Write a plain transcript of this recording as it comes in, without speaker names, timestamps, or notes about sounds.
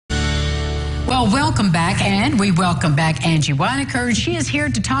Well, welcome back, and we welcome back Angie Weineker. She is here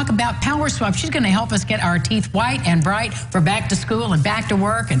to talk about Powerswabs. She's going to help us get our teeth white and bright for back to school and back to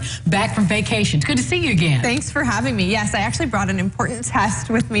work and back from vacation. It's good to see you again. Thanks for having me. Yes, I actually brought an important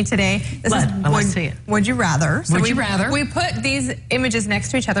test with me today. Let's see it. Would you rather? Would you rather? We put these images next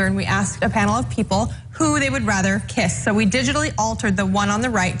to each other and we asked a panel of people who they would rather kiss. So we digitally altered the one on the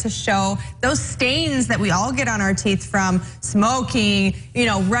right to show those stains that we all get on our teeth from smoking,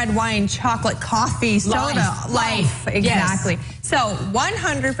 red wine, chocolate, coffee, soda, life. Exactly. Yes. So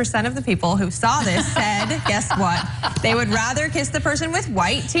 100% of the people who saw this said, guess what? They would rather kiss the person with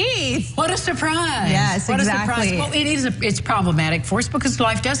white teeth. What a surprise. Yes, what exactly. Well, it's problematic for us because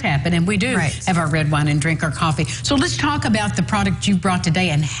life does happen and we do have our red wine and drink our coffee. So let's talk about the product you brought today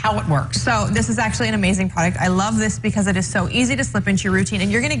and how it works. So this is actually an amazing product. I love this because it is so easy to slip into your routine,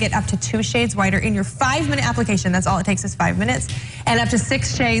 and you're going to get up to 2 shades whiter in your 5-minute application. That's all it takes is 5 minutes, and up to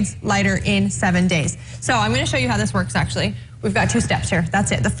 6 shades lighter in 7 days. So I'm going to show you how this works actually. We've got 2 steps here.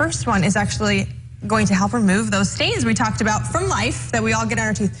 That's it. The first one is actually going to help remove those stains we talked about from life that we all get on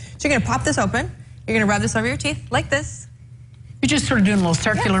our teeth. So you're going to pop this open. You're going to rub this over your teeth like this. You're just sort of doing a little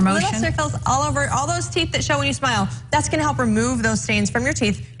circular motion. Little circles all over all those teeth that show when you smile. That's going to help remove those stains from your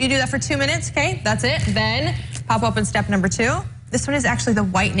teeth. You do that for 2 minutes, okay? That's it. Then pop open step number 2. This one is actually the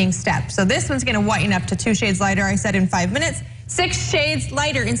whitening step. So this one's going to whiten up to 2 shades lighter, I said, in 5 minutes. 6 shades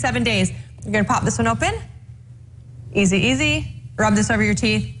lighter in 7 days. You're going to pop this one open. Easy, easy. Rub this over your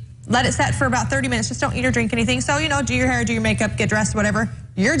teeth. Let it set for about 30 minutes. Just don't eat or drink anything. So, do your hair, do your makeup, get dressed, whatever.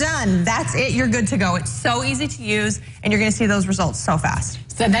 You're done. That's it. You're good to go. It's so easy to use, and you're going to see those results so fast.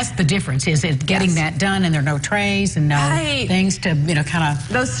 So that's the difference, is it getting that done, and there are no trays and no things to, kind of...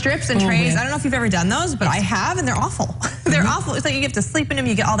 Those strips and trays, I don't know if you've ever done those, but I have, and they're awful. They're awful. It's like you have to sleep in them.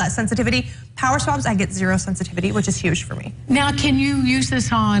 You get all that sensitivity. Powerswabs, I get 0 sensitivity, which is huge for me. Now, can you use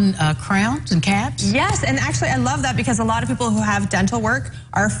this on crowns and caps? Yes, and actually I love that because a lot of people who have dental work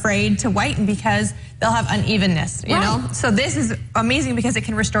are afraid to whiten because they'll have unevenness, you know? So this is amazing because it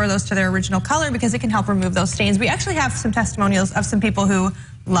can restore those to their original color because it can help remove those stains. We actually have some testimonials of some people who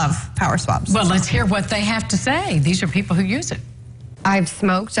love Powerswabs. Well, let's hear what they have to say. These are people who use it. I've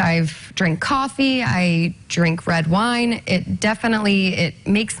smoked, I've drank coffee, I drink red wine. It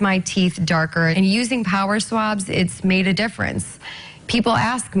makes my teeth darker. And using Powerswabs, it's made a difference. People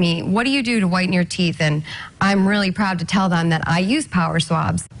ask me, what do you do to whiten your teeth? And I'm really proud to tell them that I use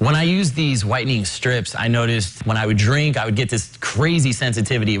Powerswabs. When I use these whitening strips, I noticed when I would drink, I would get this crazy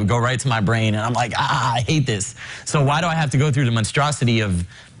sensitivity. It would go right to my brain, and I'm like, I hate this. So why do I have to go through the monstrosity of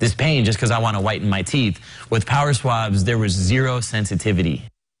this pain just because I want to whiten my teeth? With Powerswabs, there was 0 sensitivity.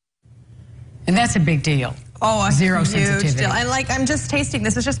 And that's a big deal. Oh, a 0 huge sensitivity. deal. And I'm just tasting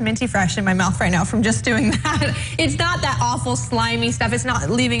this. It's just minty fresh in my mouth right now from just doing that. It's not that awful slimy stuff. It's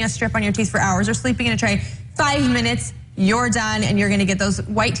not leaving a strip on your teeth for hours or sleeping in a tray. 5 minutes, you're done, and you're going to get those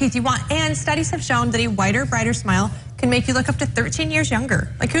white teeth you want. And studies have shown that a whiter, brighter smile can make you look up to 13 years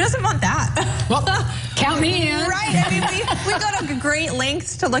younger. Like, who doesn't want that? Well, count me in. Right. I mean, we go to great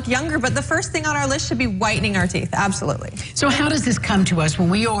lengths to look younger, but the first thing on our list should be whitening our teeth. Absolutely. So how does this come to us? When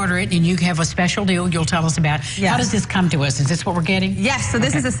we order it and you have a special deal you'll tell us about, how does this come to us? Is this what we're getting? Yes. So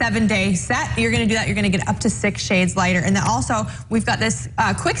this is a 7-day set. You're going to do that. You're going to get up to 6 shades lighter. And then also, we've got this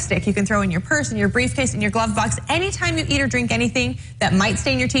quick stick you can throw in your purse, in your briefcase, in your glove box. Anytime you eat or drink anything that might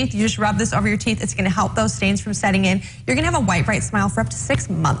stain your teeth, you just rub this over your teeth. It's going to help those stains from setting in. You're going to have a white, bright smile for up to 6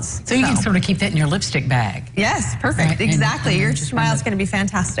 months. So you can sort of keep that in your lipstick bag. Yes, perfect. Right? Exactly. Your smile's going to be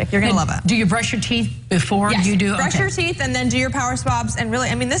fantastic. You're going to love it. Do you brush your teeth before you do? Brush your teeth and then do your Powerswabs. And really,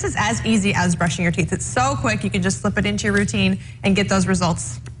 I mean, this is as easy as brushing your teeth. It's so quick. You can just slip it into your routine and get those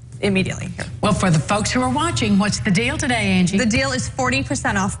results immediately. Here. Well, for the folks who are watching, what's the deal today, Angie? The deal is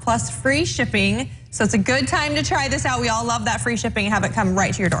 40% off plus free shipping. So it's a good time to try this out. We all love that free shipping and have it come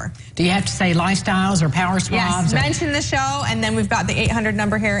right to your door. Do you have to say Lifestyles or Powerswabs? Yes, mention the show, and then we've got the 800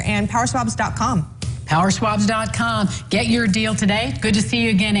 number here and Powerswabs.com. Powerswabs.com. Get your deal today. Good to see you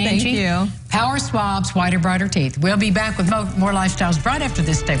again, Angie. Thank you. Powerswabs, whiter, brighter teeth. We'll be back with more Lifestyles right after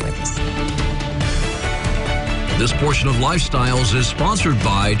this. Stay with us. This portion of Lifestyles is sponsored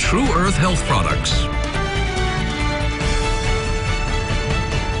by True Earth Health Products.